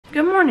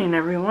Good morning,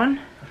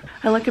 everyone.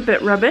 I look a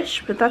bit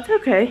rubbish, but that's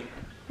okay.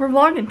 We're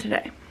vlogging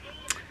today.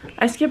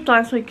 I skipped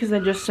last week because I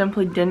just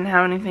simply didn't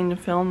have anything to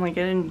film. Like,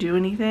 I didn't do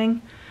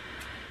anything.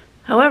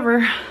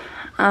 However,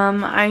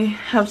 I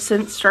have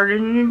since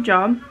started a new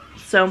job,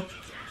 so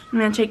I'm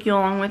going to take you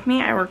along with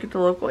me. I work at the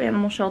local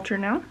animal shelter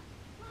now.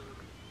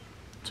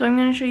 So I'm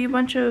going to show you a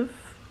bunch of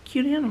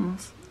cute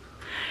animals.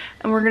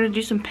 And we're going to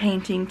do some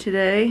painting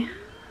today.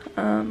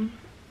 We're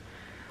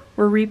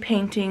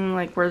repainting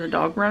like where the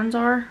dog runs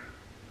are.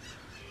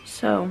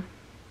 So,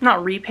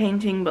 not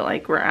repainting, but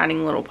like we're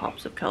adding little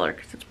pops of color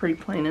because it's pretty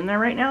plain in there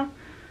right now.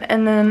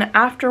 And then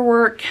after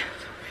work,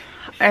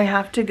 I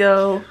have to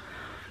go,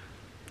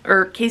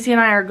 or Casey and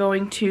I are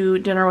going to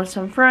dinner with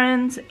some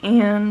friends,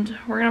 and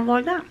we're gonna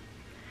vlog that.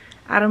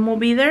 Adam will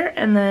be there,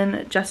 and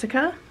then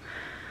Jessica.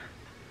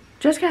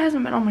 Jessica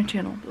hasn't been on my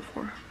channel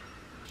before.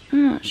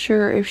 I'm not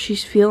sure if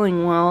she's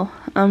feeling well.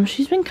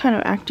 She's been kind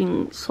of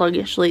acting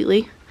sluggish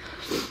lately,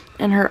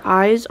 and her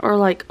eyes are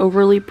like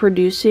overly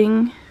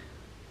producing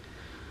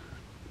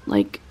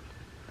like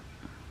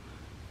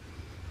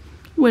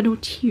widow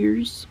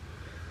tears.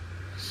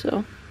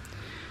 So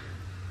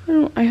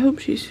I hope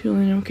she's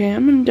feeling okay.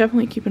 I'm gonna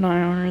definitely keep an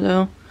eye on her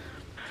though.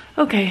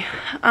 Okay,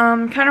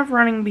 kind of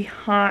running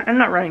behind. I'm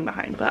not running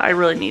behind, but I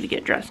really need to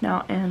get dressed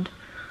now and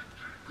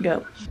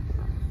go.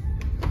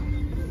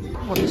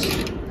 We'll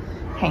just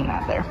hang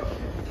that there.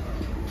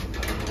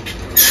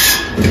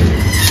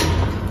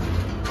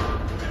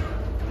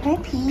 Hi,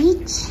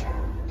 Peach.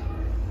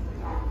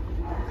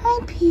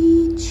 Hi,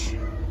 Peach.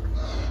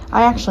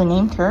 I actually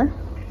named her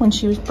when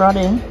she was brought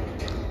in.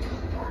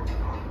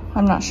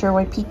 I'm not sure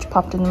why Peach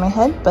popped into my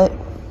head, but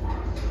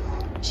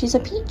she's a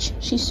peach.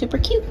 She's super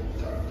cute.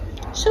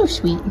 So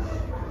sweet.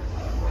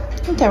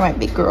 Ain't that right,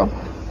 big girl?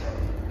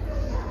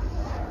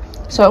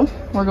 So,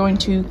 we're going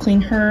to clean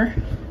her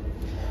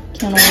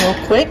kennel real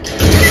quick.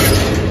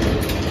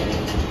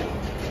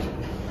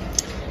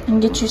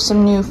 And get you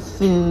some new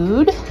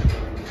food.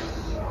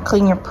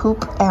 Clean your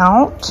poop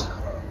out.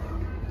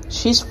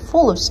 She's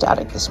full of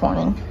static this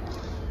morning.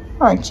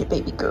 Aren't you,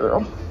 baby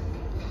girl?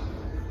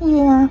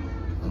 Yeah,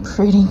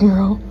 pretty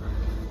girl.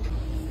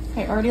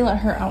 I already let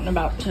her out and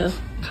about to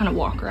kind of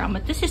walk around,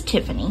 but this is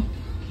Tiffany.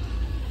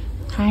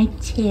 Hi,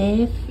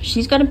 Tiff.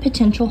 She's got a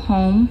potential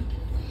home,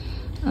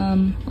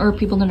 or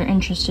people that are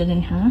interested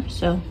in her,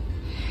 so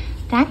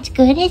that's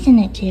good, isn't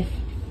it, Tiff?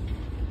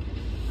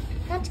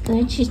 That's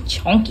good. She's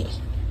chunky.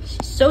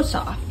 She's so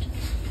soft.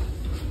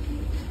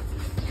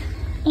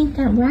 Ain't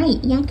that right?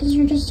 Yeah, because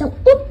you're just so,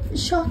 oop,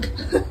 shock.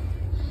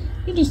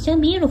 You're just so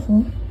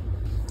beautiful.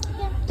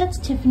 Yeah, that's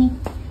Tiffany.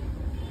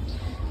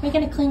 We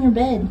gotta clean her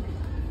bed.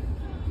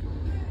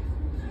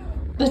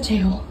 The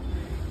tail.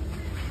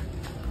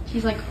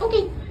 She's like,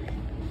 okay.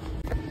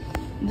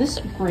 This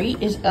grate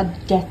is a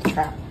death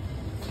trap.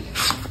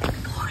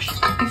 Gosh,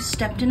 I've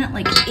stepped in it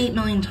like 8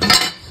 million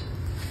times.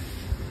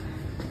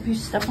 If you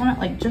step on it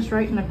like just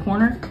right in the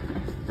corner,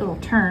 it'll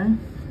turn.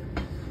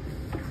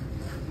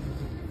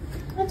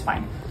 That's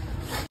fine.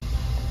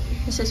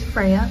 This is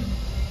Freya.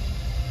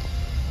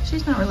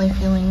 She's not really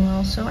feeling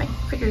well, so I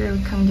figured I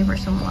would come give her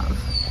some love.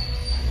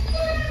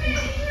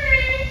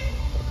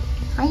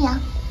 Freya.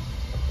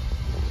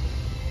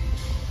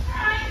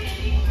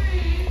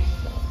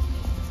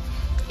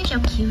 You're so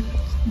cute.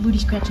 Booty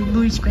scratching,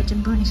 booty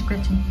scratching, booty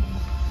scratching.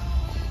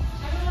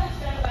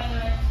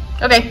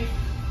 Okay.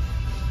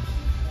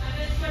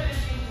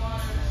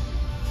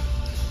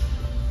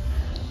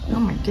 Oh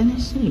my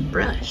goodness, you need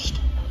brushed.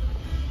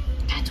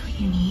 That's what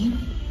you need.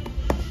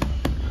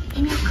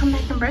 Maybe I'll come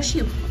back and brush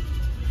you.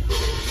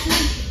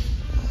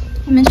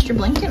 I messed your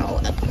blanket all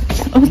up.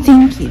 Oh,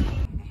 thank you.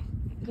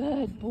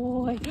 Good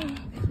boy.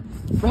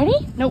 Ready?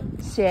 Nope.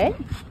 Sit.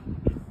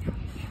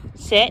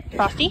 Sit.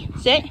 Frosty,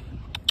 sit.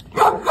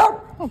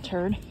 Oh,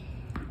 turd.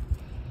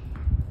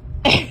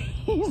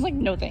 He's like,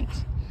 no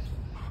thanks.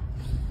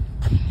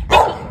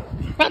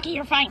 Rocky,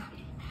 you're fine.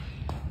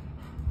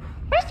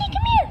 Frosty,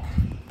 come here.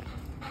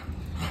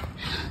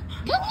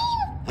 Come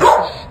here.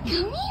 Come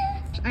here.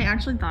 I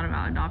actually thought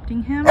about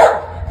adopting him.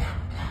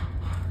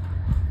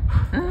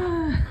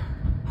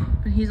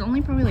 But he's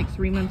only probably like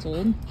 3 months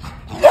old.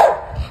 I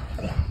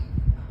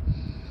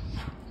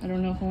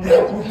don't know if I want to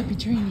do some puppy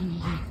training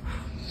again.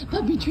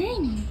 Puppy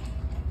training.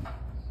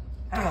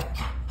 Hi.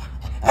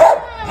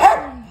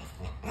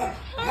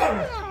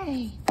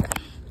 Hi.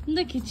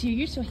 Look at you.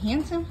 You're so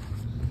handsome.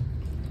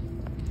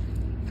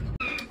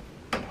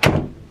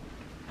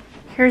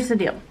 Here's the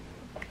deal.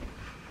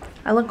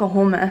 I look a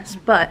whole mess,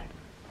 but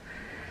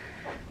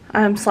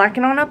I'm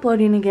slacking on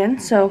uploading again,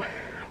 so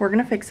we're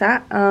gonna fix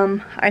that.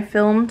 I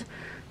filmed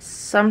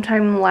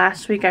sometime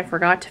last week. I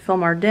forgot to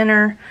film our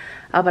dinner,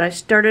 but I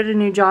started a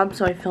new job,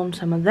 so I filmed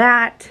some of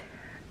that.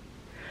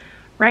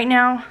 Right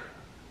now,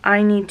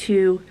 I need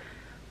to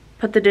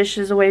put the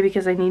dishes away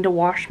because I need to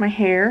wash my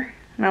hair,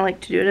 and I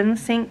like to do it in the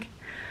sink.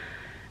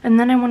 And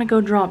then I want to go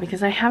draw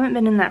because I haven't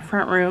been in that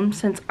front room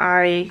since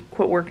I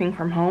quit working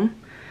from home,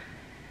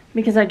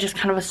 because I just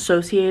kind of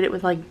associate it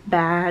with like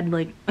bad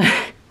like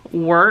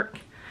work.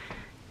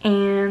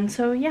 And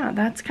so yeah,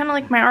 that's kind of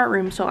like my art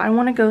room. So I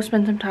want to go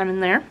spend some time in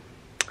there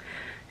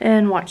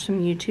and watch some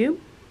YouTube.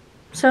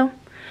 So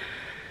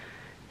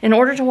in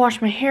order to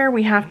wash my hair,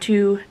 we have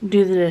to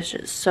do the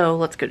dishes. So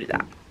let's go do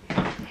that.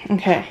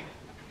 Okay.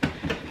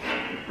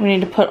 We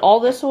need to put all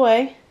this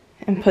away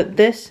and put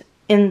this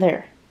in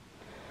there.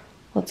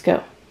 Let's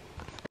go.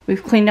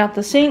 We've cleaned out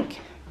the sink.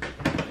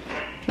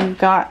 We've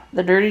got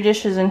the dirty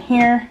dishes in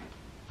here.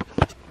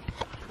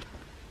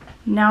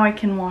 Now I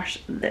can wash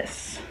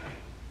this.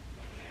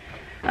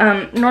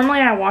 Normally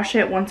I wash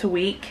it once a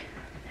week,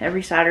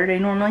 every Saturday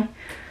normally,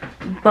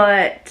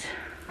 but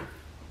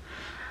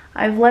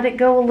I've let it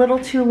go a little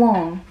too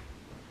long.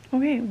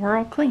 Okay, we're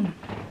all clean.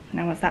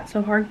 Now is that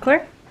so hard,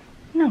 Claire?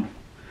 No.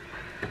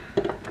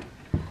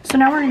 So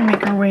now we're gonna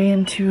make our way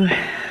into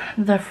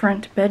the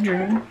front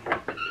bedroom.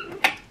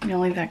 I'm gonna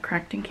leave that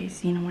cracked in case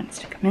Zena wants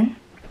to come in.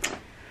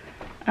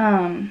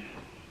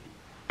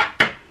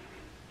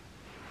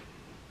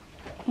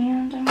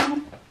 And I'm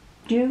gonna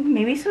do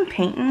maybe some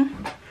painting.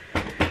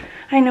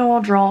 I know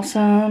I'll draw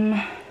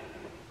some.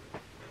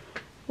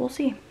 We'll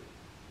see.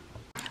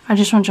 I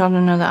just want y'all to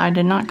know that I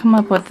did not come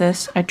up with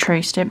this. I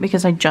traced it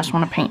because I just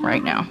want to paint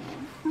right now.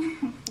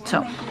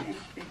 So,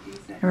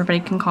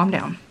 everybody can calm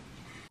down.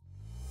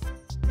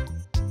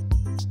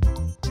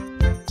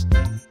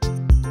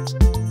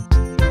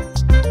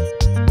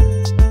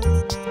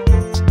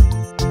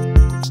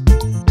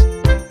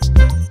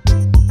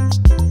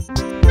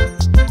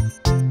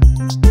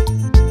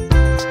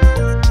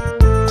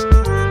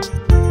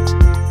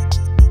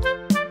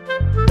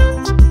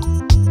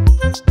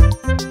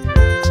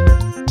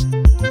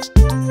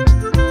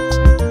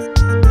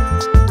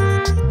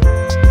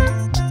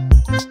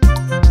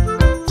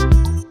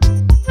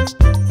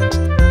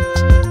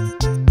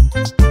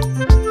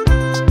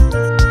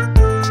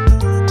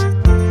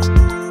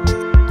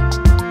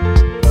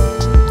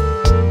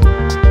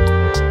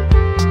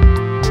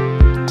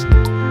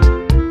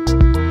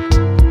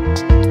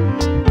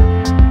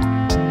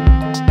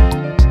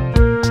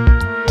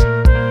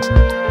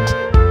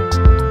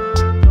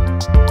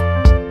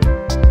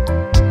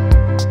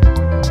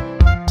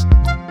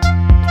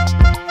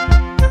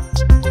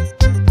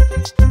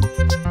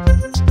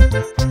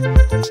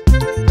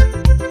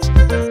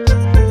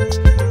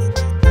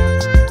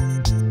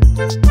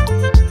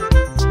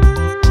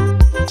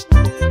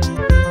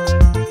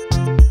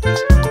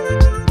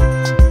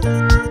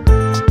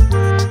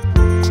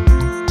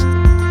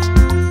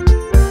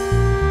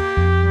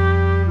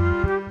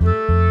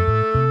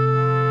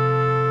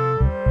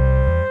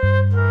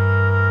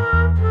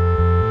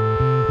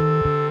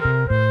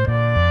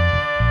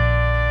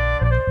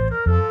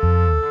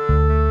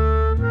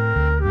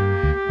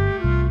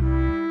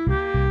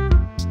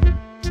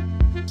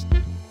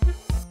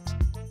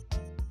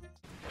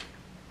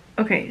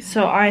 Okay,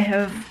 so I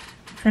have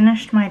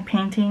finished my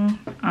painting.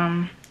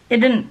 It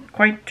didn't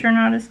quite turn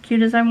out as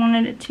cute as I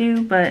wanted it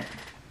to, but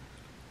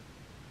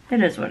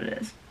it is what it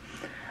is.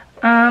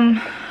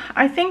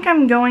 I think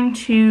I'm going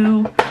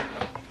to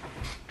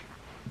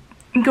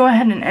go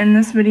ahead and end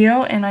this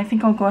video, and I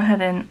think I'll go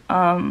ahead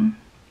and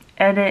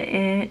edit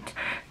it.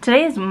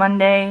 Today is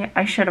Monday.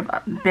 I should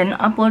have been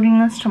uploading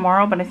this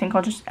tomorrow, but I think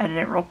I'll just edit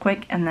it real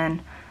quick and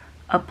then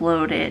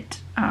upload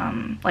it,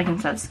 like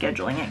instead of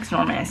scheduling it, because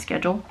normally I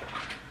schedule.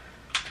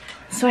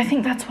 So I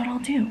think that's what I'll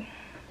do.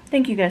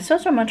 Thank you guys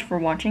so much for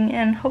watching,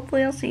 and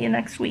hopefully I'll see you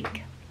next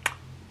week.